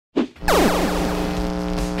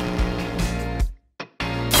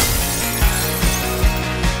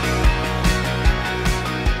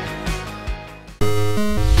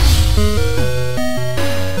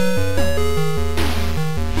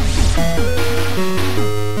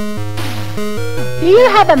Do you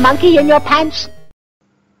have a monkey in your pants?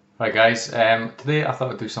 Right guys, today I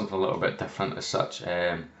thought I'd do something a little bit different as such,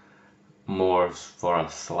 more for a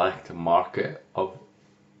select market of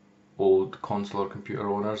old console or computer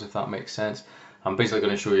owners, if that makes sense. I'm basically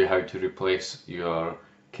going to show you how to replace your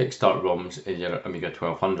kickstart ROMs in your Amiga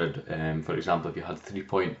 1200. For example, if you had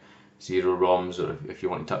 3.0 ROMs, or if you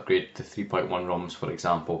wanted to upgrade to 3.1 ROMs, for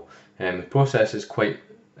example. The process is quite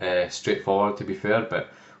straightforward, to be fair, but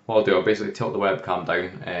what I'll do, I'll basically tilt the webcam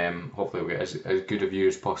down. Hopefully we'll get as good a view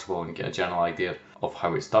as possible and get a general idea of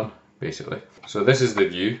how it's done, basically. So this is the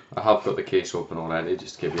view. I have got the case open already,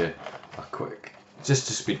 just to give you a quick, just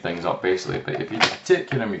to speed things up basically. But if you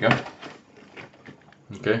take your Amiga,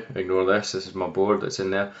 okay, ignore this is my board that's in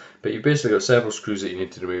there, but you've basically got several screws that you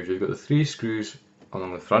need to remove. You've got the 3 screws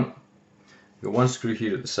along the front, you've got 1 screw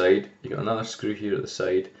here at the side, you've got another screw here at the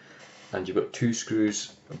side, and you've got 2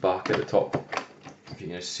 screws back at the top. If you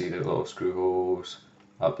can just see the little screw holes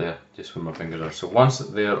up there, just where my fingers are. So once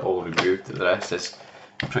they're all removed, the rest is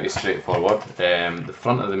pretty straightforward. The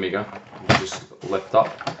front of the Amiga you just lift up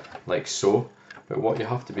like so, but what you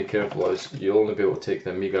have to be careful is you'll only be able to take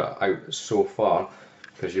the Amiga out so far,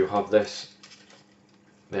 because you have this,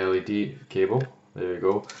 the LED cable. There you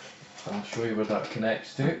go. I'll show you where that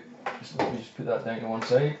connects to. Let me just put that down to one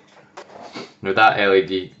side. Now that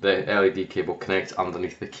the LED cable connects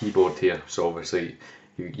underneath the keyboard here, so obviously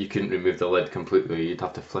you couldn't remove the lid completely, you'd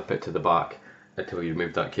have to flip it to the back until you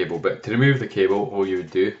remove that cable. But to remove the cable, all you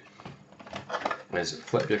would do is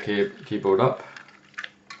flip your keyboard up,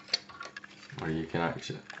 or you can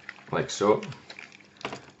actually, like so,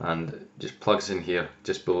 and just plugs in here,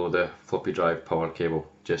 just below the floppy drive power cable,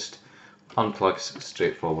 just unplugs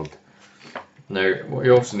straightforward. Now what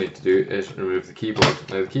you also need to do is remove the keyboard.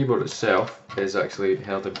 Now the keyboard itself is actually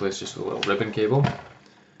held in place just with a little ribbon cable.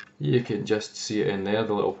 You can just see it in there,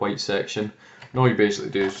 the little white section. And all you basically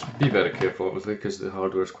do is be very careful, obviously, because the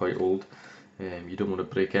hardware is quite old. You don't want to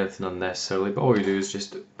break anything unnecessarily, but all you do is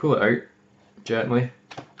just pull it out gently,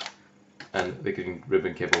 and the green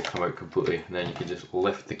ribbon cable will come out completely, and then you can just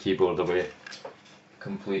lift the keyboard away.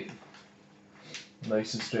 Complete.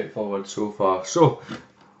 Nice and straightforward so far. So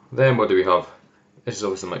then what do we have? This is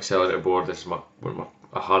obviously my accelerator board. This is where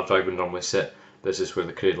a hard drive would normally sit. This is where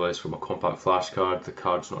the cradle is for my compact flash card. The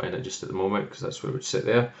card's not in it just at the moment because that's where it would sit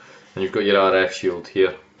there. And you've got your RF shield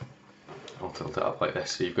here. I'll tilt it up like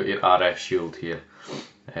this. So you've got your RF shield here.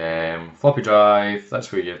 Floppy drive,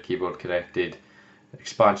 that's where your keyboard connected.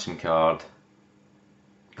 Expansion card.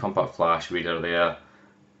 Compact flash reader there.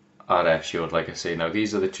 RF shield, like I say. Now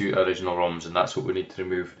these are the 2 original ROMs, and that's what we need to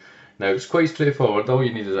remove. Now it's quite straightforward. All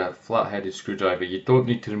you need is a flat-headed screwdriver. You don't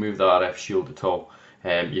need to remove the RF shield at all.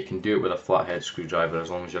 You can do it with a flathead screwdriver as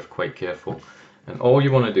long as you're quite careful. And all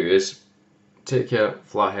you want to do is take your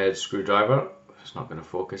flathead screwdriver. It's not going to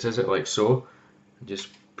focus, is it? Like so. And just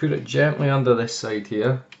put it gently under this side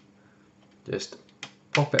here. Just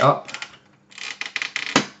pop it up.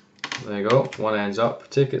 There you go. One end's up.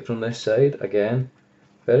 Take it from this side again.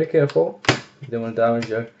 Very careful. You don't want to damage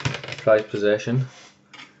your prized possession.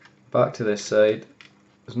 Back to this side.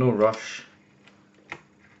 There's no rush.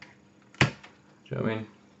 Do you know what I mean?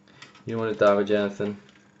 You don't want to damage anything.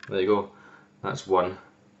 There you go. That's 1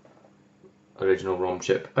 original ROM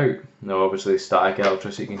chip out. Now obviously static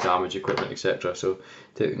electricity can damage equipment, etc. So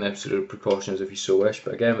take the necessary precautions if you so wish.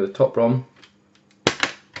 But again, with the top ROM,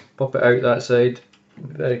 pop it out that side.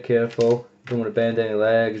 Be very careful. Don't want to bend any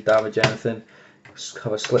legs, damage anything.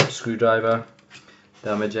 Have a slip screwdriver.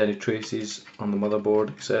 Damage any traces on the motherboard,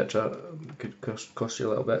 etc. Could cost you a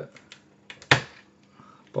little bit.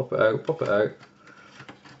 Pop it out, pop it out.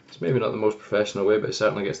 It's maybe not the most professional way, but it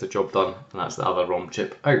certainly gets the job done, and that's the other ROM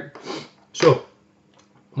chip out. So,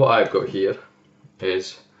 what I've got here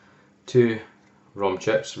is 2 ROM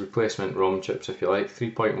chips, replacement ROM chips if you like,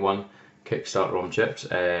 3.1 kickstart ROM chips.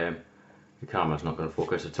 The camera's not going to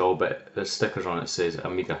focus at all, but there's stickers on it that says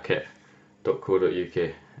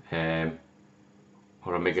amigakit.co.uk.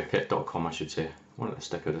 Or amigakit.com I should say. One of the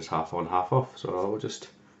stickers is half on, half off, so I'll just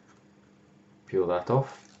peel that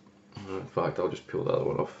off. In fact, I'll just peel the other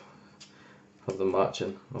one off. Have them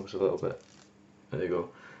matching, obviously a little bit. There you go.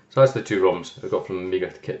 So that's the 2 ROMs I got from the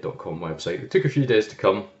amigakit.com website. It took a few days to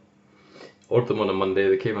come. Ordered them on a Monday,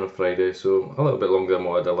 they came on a Friday, so a little bit longer than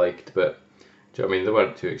what I'd have liked, but do you know what I mean? They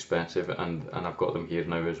weren't too expensive, and I've got them here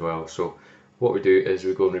now as well. So what we do is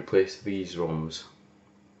we go and replace these ROMs.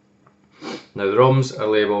 Now the ROMs are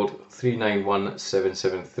labelled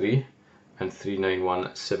 391773 and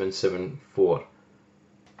 391774.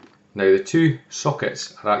 Now the 2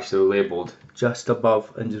 sockets are actually labelled just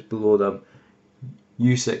above and just below them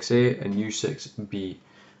U6A and U6B.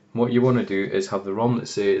 What you want to do is have the ROM that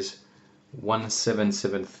says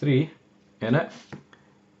 1773 in it.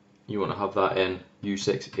 You want to have that in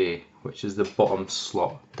U6A, which is the bottom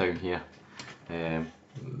slot down here,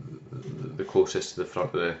 the closest to the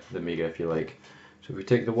front of the Amiga, if you like. So if we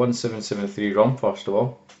take the 1773 ROM first of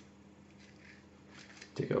all,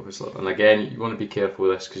 take it up a slot, and again you want to be careful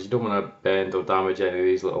with this because you don't want to bend or damage any of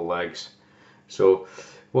these little legs. So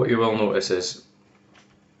what you will notice is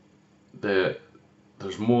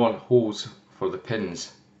there's more holes for the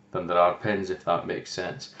pins than there are pins, if that makes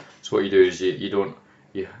sense. So what you do is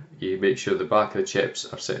you make sure the back of the chips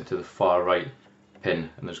are sitting to the far right pin,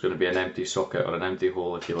 and there's going to be an empty socket or an empty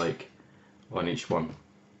hole, if you like, on each one.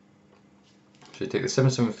 So you take the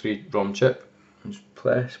 773 ROM chip and just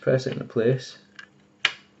press it into place.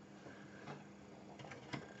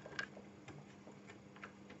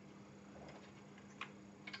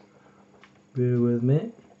 Bear with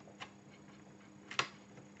me.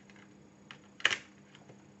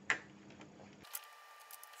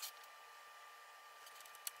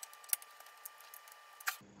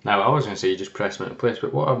 Now I was going to say you just press them into place,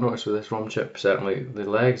 but what I've noticed with this ROM chip, certainly the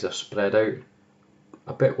legs are spread out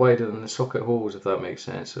a bit wider than the socket holes, if that makes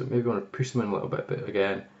sense. So maybe you want to push them in a little bit, but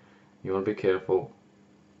again, you want to be careful.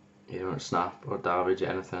 You don't want to snap or damage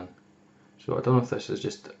anything. So I don't know if this is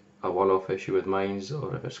just a one-off issue with mines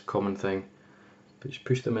or if it's a common thing, but just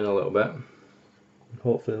push them in a little bit. And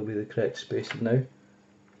hopefully they'll be the correct spacing now.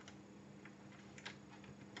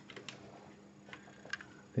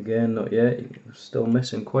 Again, not yet, you're still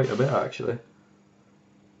missing quite a bit actually.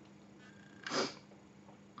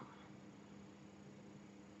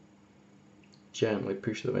 Gently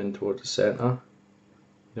push them in towards the centre.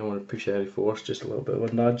 You don't want to push any force, just a little bit of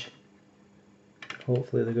a nudge.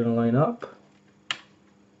 Hopefully they're going to line up.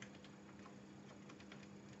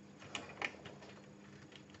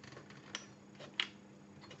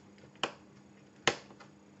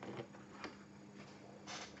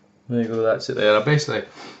 There you go, that's it there. I basically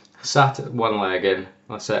sat one leg in,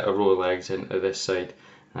 I set a row of legs into this side,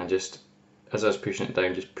 and just as I was pushing it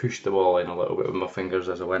down, just pushed them all in a little bit with my fingers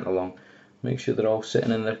as I went along. Make sure they're all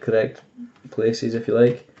sitting in their correct places, if you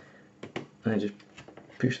like, and just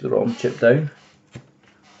push the ROM chip down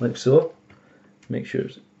like so. Make sure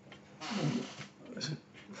it's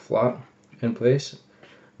flat in place,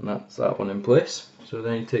 and that's that one in place. So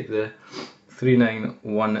then you take the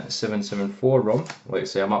 391774 ROM, like I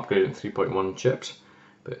say, I'm upgrading 3.1 chips,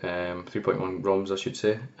 but 3.1 ROMs I should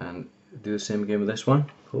say, and do the same again with this one.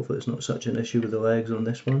 Hopefully it's not such an issue with the legs on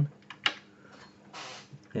this one.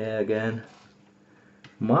 Yeah, again,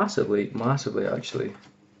 massively actually,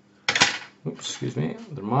 oops, excuse me,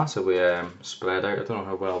 they're massively spread out. I don't know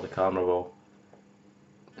how well the camera will,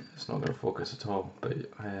 it's not going to focus at all, but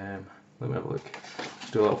let me have a look.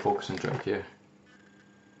 Let's do a little focusing trick here.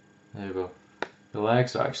 There we go. The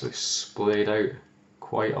legs are actually splayed out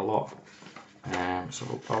quite a lot,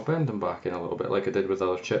 so I'll bend them back in a little bit like I did with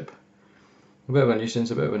the other chip. A bit of a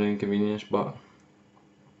nuisance, a bit of an inconvenience, but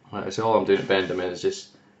like I say, all I'm doing to bend them is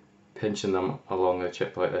just pinching them along the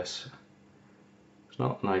chip like this. It's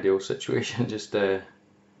not an ideal situation, just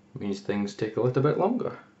means things take a little bit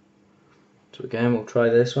longer. So again, we'll try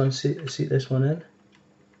this one, seat this one in.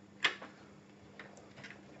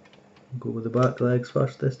 Go with the back legs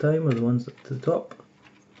first this time, or the ones up to the top.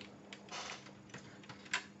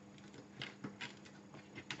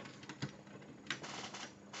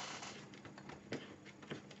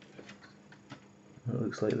 It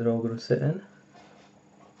looks like they're all going to sit in.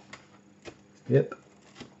 Yep,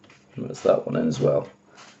 and that's that one in as well.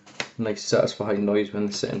 Nice satisfying noise when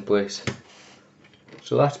they sit in place.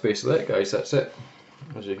 So that's basically it, guys, that's it.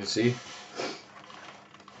 As you can see,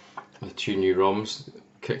 the two new ROMs,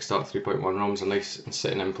 Kickstart 3.1 ROMs, are nice and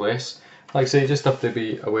sitting in place. Like I say, you just have to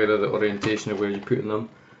be aware of the orientation of where you're putting them.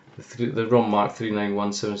 The ROM mark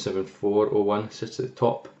 39177401 sits at the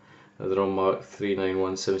top, the ROM mark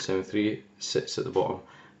 391773 sits at the bottom.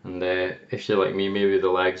 And if you're like me, maybe the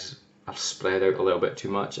legs are spread out a little bit too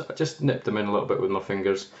much, I just nip them in a little bit with my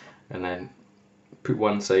fingers and then put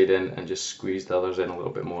one side in and just squeeze the others in a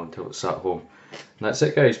little bit more until it's sat home. And that's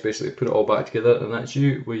it, guys. Basically put it all back together, and that's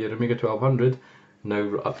you with your Amiga 1200 now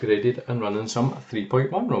upgraded and running some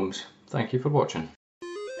 3.1 ROMs. Thank you for watching.